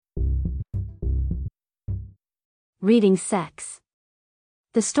Reading sex.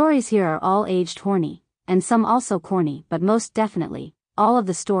 The stories here are all aged horny, and some also corny, but most definitely, all of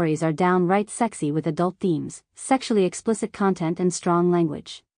the stories are downright sexy with adult themes, sexually explicit content and strong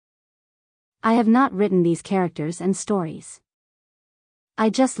language. I have not written these characters and stories. I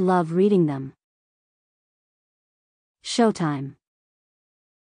just love reading them. Showtime.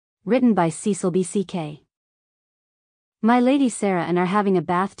 Written by CecilBCK. My lady Sarah and are having a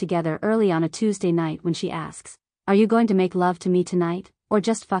bath together early on a Tuesday night when she asks, "Are you going to make love to me tonight, or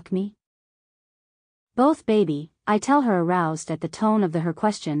just fuck me?" "Both, baby," I tell her, aroused at the tone of her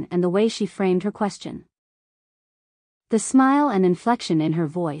question and the way she framed her question. The smile and inflection in her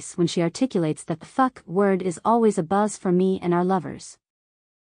voice when she articulates that the fuck word is always a buzz for me and our lovers.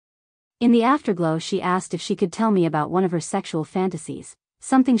 In the afterglow, she asked if she could tell me about one of her sexual fantasies,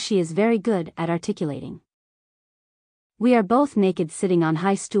 something she is very good at articulating. We are both naked, sitting on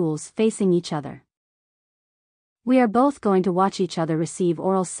high stools facing each other. We are both going to watch each other receive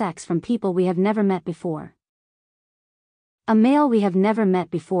oral sex from people we have never met before. A male we have never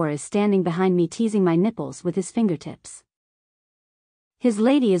met before is standing behind me, teasing my nipples with his fingertips. His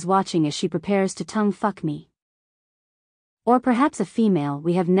lady is watching as she prepares to tongue fuck me. Or perhaps a female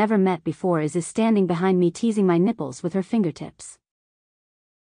we have never met before is standing behind me, teasing my nipples with her fingertips.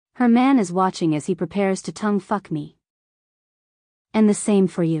 Her man is watching as he prepares to tongue fuck me. And the same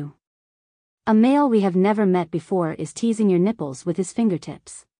for you. A male we have never met before is teasing your nipples with his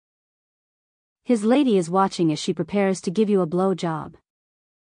fingertips. His lady is watching as she prepares to give you a blow job.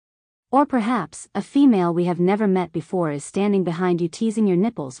 Or perhaps a female we have never met before is standing behind you, teasing your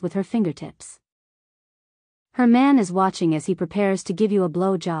nipples with her fingertips. Her man is watching as he prepares to give you a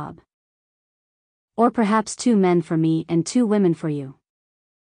blow job. Or perhaps two men for me and two women for you.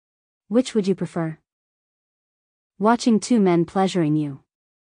 Which would you prefer? Watching two men pleasuring you.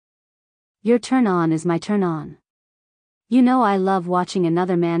 Your turn on is my turn on. You know I love watching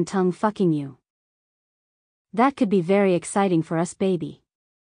another man tongue fucking you. That could be very exciting for us, baby.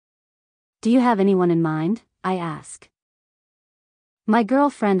 Do you have anyone in mind? I ask. My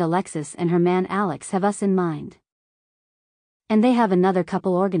girlfriend Alexis and her man Alex have us in mind. And they have another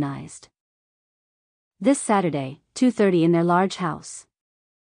couple organized. This Saturday, 2:30 in their large house.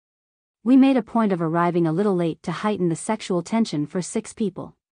 We made a point of arriving a little late to heighten the sexual tension for 6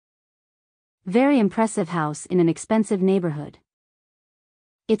 people. Very impressive house in an expensive neighborhood.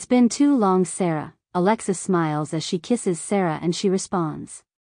 It's been too long, Sarah. Alexis smiles as she kisses Sarah and she responds.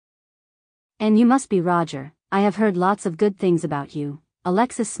 And you must be Roger. I have heard lots of good things about you.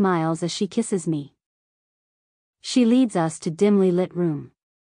 Alexis smiles as she kisses me. She leads us to dimly lit room.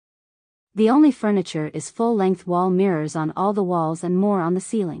 The only furniture is full-length wall mirrors on all the walls and more on the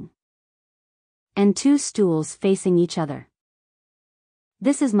ceiling. And 2 stools facing each other.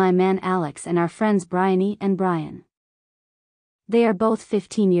 This is my man Alex and our friends Bryony and Brian. They are both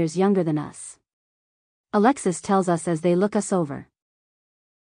 15 years younger than us. Alexis tells us as they look us over.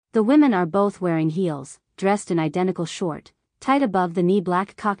 The women are both wearing heels, dressed in identical short, tight above the knee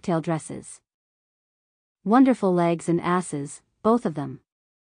black cocktail dresses. Wonderful legs and asses, both of them.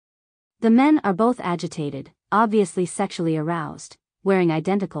 The men are both agitated, obviously sexually aroused, wearing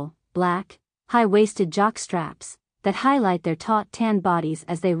identical, black, high-waisted jock straps that highlight their taut tan bodies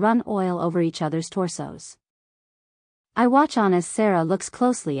as they run oil over each other's torsos. I watch on as Sarah looks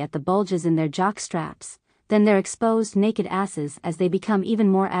closely at the bulges in their jock straps, then their exposed naked asses as they become even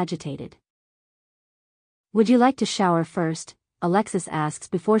more agitated. Would you like to shower first? Alexis asks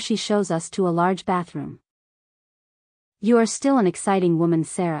before she shows us to a large bathroom. You are still an exciting woman,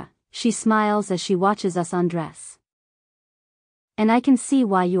 Sarah, she smiles as she watches us undress. And I can see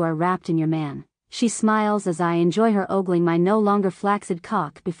why you are wrapped in your man. She smiles as I enjoy her ogling my no longer flaccid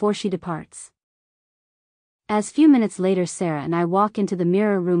cock before she departs. As few minutes later Sarah and I walk into the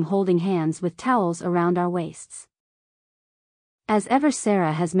mirror room holding hands with towels around our waists. As ever,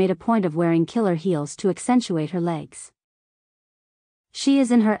 Sarah has made a point of wearing killer heels to accentuate her legs. She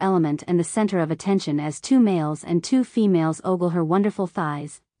is in her element and the center of attention as 2 males and 2 females ogle her wonderful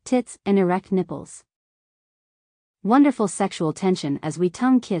thighs, tits, and erect nipples. Wonderful sexual tension as we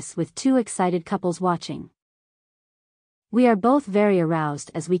tongue kiss with 2 excited couples watching. We are both very aroused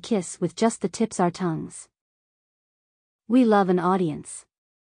as we kiss with just the tips our tongues. We love an audience.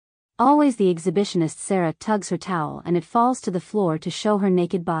 Always the exhibitionist Sarah tugs her towel and it falls to the floor to show her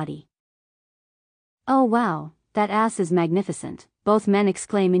naked body. Oh wow, that ass is magnificent, both men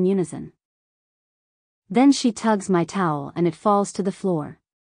exclaim in unison. Then she tugs my towel and it falls to the floor.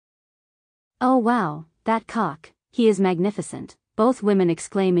 Oh wow, that cock. He is magnificent, both women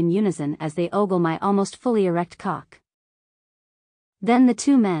exclaim in unison as they ogle my almost fully erect cock. Then the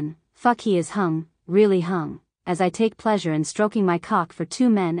 2 men, fuck, he is hung, really hung, as I take pleasure in stroking my cock for two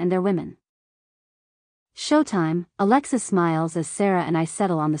men and their women. Showtime, Alexis smiles as Sarah and I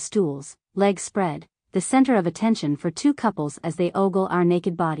settle on the stools, legs spread, the center of attention for two couples as they ogle our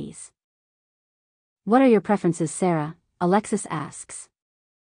naked bodies. What are your preferences, Sarah? Alexis asks.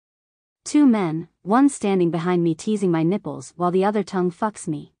 Two men, one standing behind me teasing my nipples while the other tongue fucks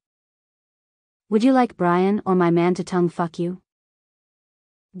me. Would you like Brian or my man to tongue fuck you?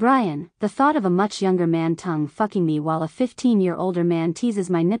 Brian, the thought of a much younger man tongue fucking me while a 15-year-older man teases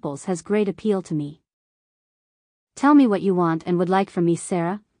my nipples has great appeal to me. Tell me what you want and would like from me,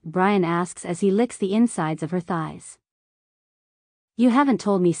 Sarah, Brian asks as he licks the insides of her thighs. You haven't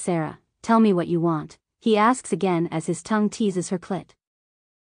told me, Sarah, tell me what you want, he asks again as his tongue teases her clit.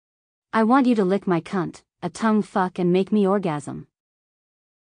 I want you to lick my cunt, a tongue fuck and make me orgasm.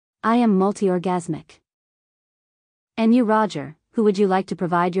 I am multi-orgasmic. And you, Roger, who would you like to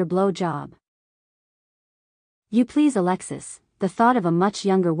provide your blow job? You please, Alexis, the thought of a much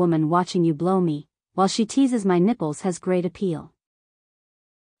younger woman watching you blow me, while she teases my nipples has great appeal.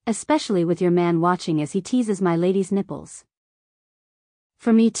 Especially with your man watching as he teases my lady's nipples.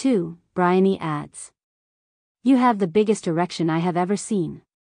 For me too, Bryony adds. You have the biggest erection I have ever seen.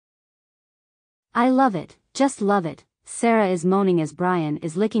 I love it, just love it, Sarah is moaning as Brian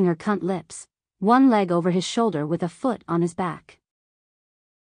is licking her cunt lips, one leg over his shoulder with a foot on his back.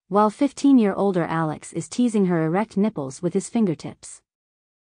 While 15-year-older Alex is teasing her erect nipples with his fingertips.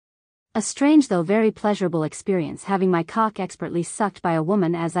 A strange though very pleasurable experience having my cock expertly sucked by a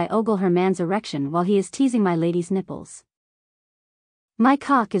woman as I ogle her man's erection while he is teasing my lady's nipples. My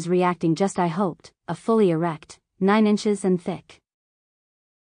cock is reacting just I hoped, a fully erect, 9 inches and thick.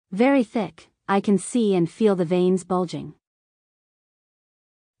 Very thick, I can see and feel the veins bulging.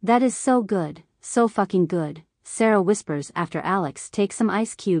 That is so good, so fucking good, Sarah whispers after Alex takes some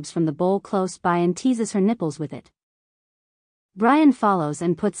ice cubes from the bowl close by and teases her nipples with it. Brian follows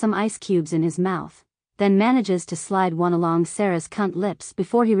and puts some ice cubes in his mouth, then manages to slide one along Sarah's cunt lips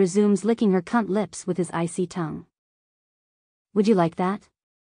before he resumes licking her cunt lips with his icy tongue. Would you like that?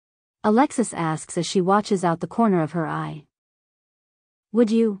 Alexis asks as she watches out the corner of her eye.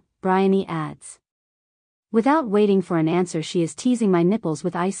 Would you? Bryony adds. Without waiting for an answer, she is teasing my nipples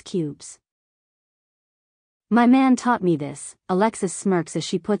with ice cubes. My man taught me this, Alexis smirks as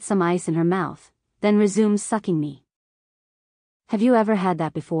she puts some ice in her mouth, then resumes sucking me. Have you ever had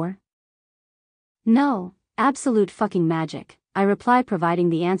that before? No, absolute fucking magic, I reply,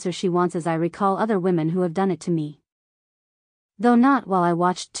 providing the answer she wants as I recall other women who have done it to me. Though not while I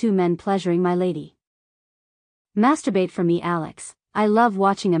watched two men pleasuring my lady. Masturbate for me, Alex. I love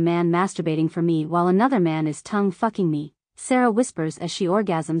watching a man masturbating for me while another man is tongue fucking me, Sarah whispers as she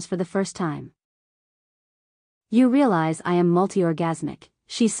orgasms for the first time. You realize I am multi-orgasmic,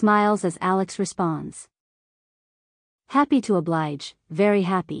 she smiles as Alex responds. Happy to oblige, very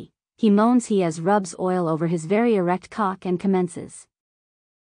happy, he moans he as rubs oil over his very erect cock and commences.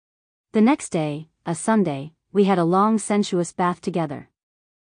 The next day, a Sunday, we had a long sensuous bath together.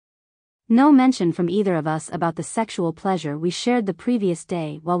 No mention from either of us about the sexual pleasure we shared the previous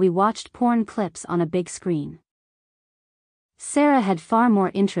day while we watched porn clips on a big screen. Sarah had far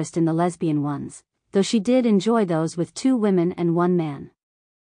more interest in the lesbian ones, though she did enjoy those with two women and one man.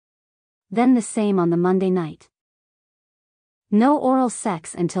 Then the same on the Monday night. No oral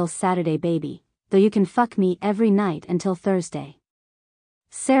sex until Saturday, baby, though you can fuck me every night until Thursday.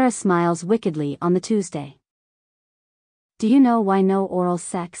 Sarah smiles wickedly on the Tuesday. Do you know why no oral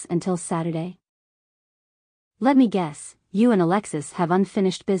sex until Saturday? Let me guess, you and Alexis have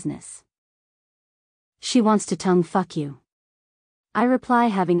unfinished business. She wants to tongue fuck you. I reply,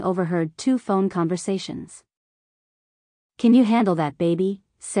 having overheard two phone conversations. Can you handle that, baby?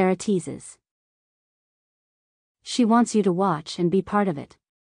 Sarah teases. She wants you to watch and be part of it.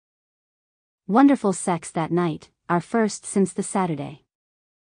 Wonderful sex that night, our first since the Saturday.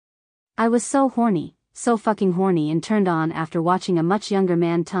 I was so horny, so fucking horny and turned on after watching a much younger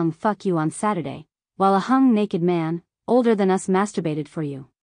man tongue fuck you on Saturday, while a hung naked man, older than us, masturbated for you.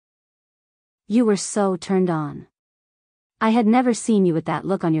 You were so turned on. I had never seen you with that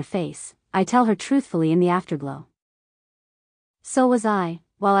look on your face, I tell her truthfully in the afterglow. So was I,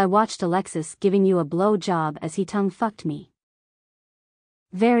 while I watched Alexis giving you a blow job as he tongue fucked me.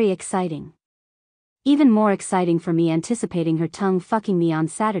 Very exciting. Even more exciting for me anticipating her tongue fucking me on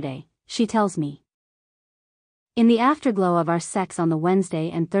Saturday, she tells me. In the afterglow of our sex on the Wednesday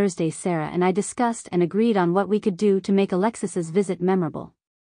and Thursday, Sarah and I discussed and agreed on what we could do to make Alexis's visit memorable.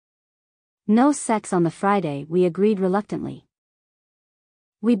 No sex on the Friday, we agreed reluctantly.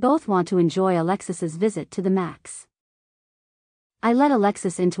 We both want to enjoy Alexis's visit to the max. I let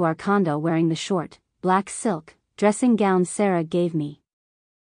Alexis into our condo wearing the short, black silk dressing gown Sarah gave me.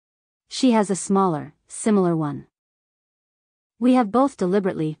 She has a smaller, similar one. We have both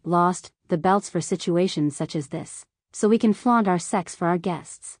deliberately lost the belts for situations such as this, so we can flaunt our sex for our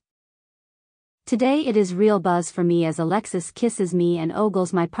guests. Today it is real buzz for me as Alexis kisses me and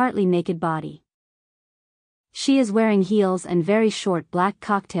ogles my partly naked body. She is wearing heels and very short black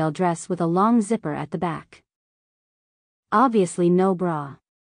cocktail dress with a long zipper at the back. Obviously no bra.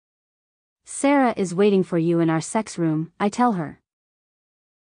 Sarah is waiting for you in our sex room, I tell her.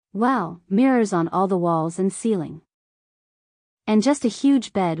 Wow, mirrors on all the walls and ceiling. And just a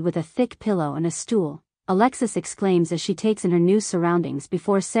huge bed with a thick pillow and a stool, Alexis exclaims as she takes in her new surroundings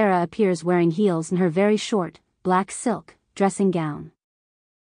before Sarah appears wearing heels and her very short, black silk dressing gown.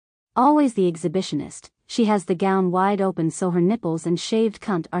 Always the exhibitionist, she has the gown wide open so her nipples and shaved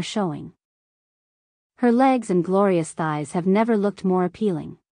cunt are showing. Her legs and glorious thighs have never looked more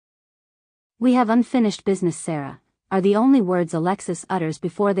appealing. "We have unfinished business, Sarah," are the only words Alexis utters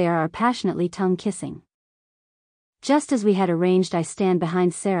before they are passionately tongue-kissing. Just as we had arranged, I stand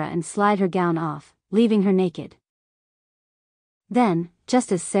behind Sarah and slide her gown off, leaving her naked. Then,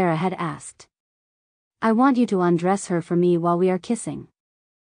 just as Sarah had asked, "I want you to undress her for me while we are kissing."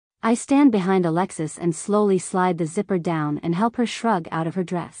 I stand behind Alexis and slowly slide the zipper down and help her shrug out of her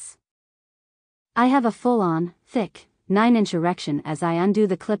dress. I have a full-on, thick, 9-inch erection as I undo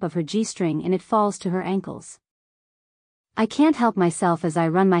the clip of her G-string and it falls to her ankles. I can't help myself as I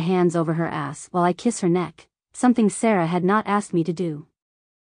run my hands over her ass while I kiss her neck, something Sarah had not asked me to do.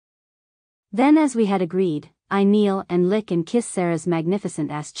 Then, as we had agreed, I kneel and lick and kiss Sarah's magnificent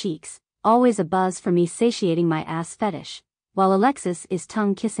ass cheeks, always a buzz for me satiating my ass fetish, while Alexis is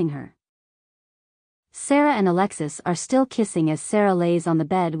tongue-kissing her. Sarah and Alexis are still kissing as Sarah lays on the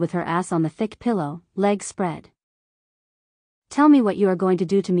bed with her ass on the thick pillow, legs spread. "Tell me what you are going to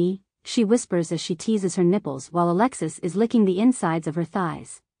do to me," she whispers as she teases her nipples while Alexis is licking the insides of her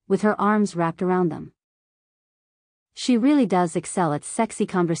thighs, with her arms wrapped around them. She really does excel at sexy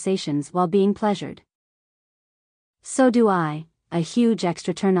conversations while being pleasured. So do I, a huge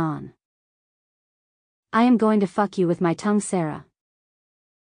extra turn on. "I am going to fuck you with my tongue, Sarah.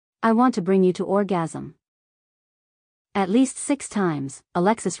 I want to bring you to orgasm." "At least 6 times,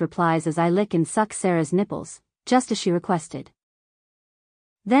 Alexis replies as I lick and suck Sarah's nipples, just as she requested.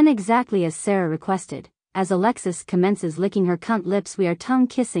 Then, exactly as Sarah requested, as Alexis commences licking her cunt lips, we are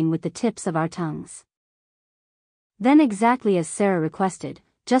tongue-kissing with the tips of our tongues. Then, exactly as Sarah requested,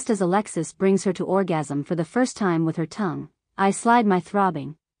 just as Alexis brings her to orgasm for the first time with her tongue, I slide my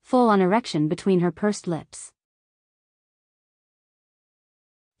throbbing, full-on erection between her pursed lips.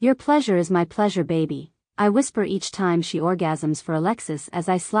 "Your pleasure is my pleasure, baby," I whisper each time she orgasms for Alexis as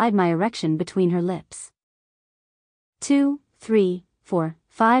I slide my erection between her lips. 2, 3, 4,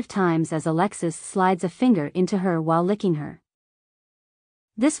 5 times as Alexis slides a finger into her while licking her.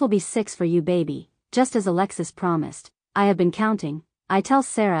 "This will be 6 for you, baby, just as Alexis promised. I have been counting," I tell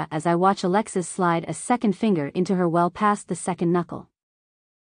Sarah as I watch Alexis slide a second finger into her well past the second knuckle.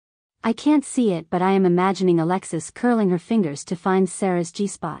 I can't see it, but I am imagining Alexis curling her fingers to find Sarah's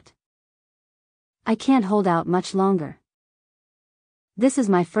G-spot. I can't hold out much longer. This is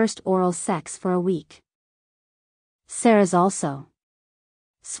my first oral sex for a week. Sarah's also.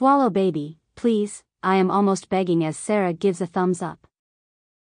 "Swallow, baby, please," I am almost begging as Sarah gives a thumbs up.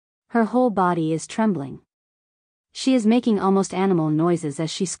 Her whole body is trembling. She is making almost animal noises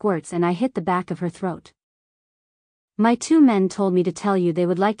as she squirts and I hit the back of her throat. "My 2 men told me to tell you they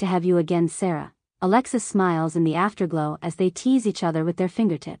would like to have you again, Sarah." Alexis smiles in the afterglow as they tease each other with their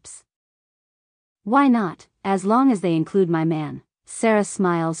fingertips. "Why not, as long as they include my man?" Sarah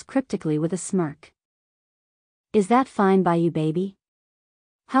smiles cryptically with a smirk. "Is that fine by you, baby?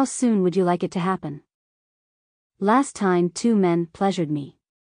 How soon would you like it to happen?" "Last time 2 men pleasured me.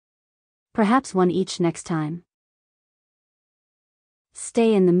 Perhaps 1 each next time."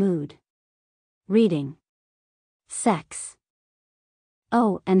 Stay in the mood. Reading. Sex.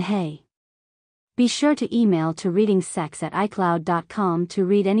 Oh, and hey. Be sure to email to readingsex@icloud.com to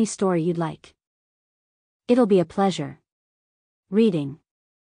read any story you'd like. It'll be a pleasure. Reading.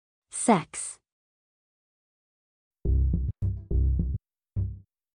 Sex.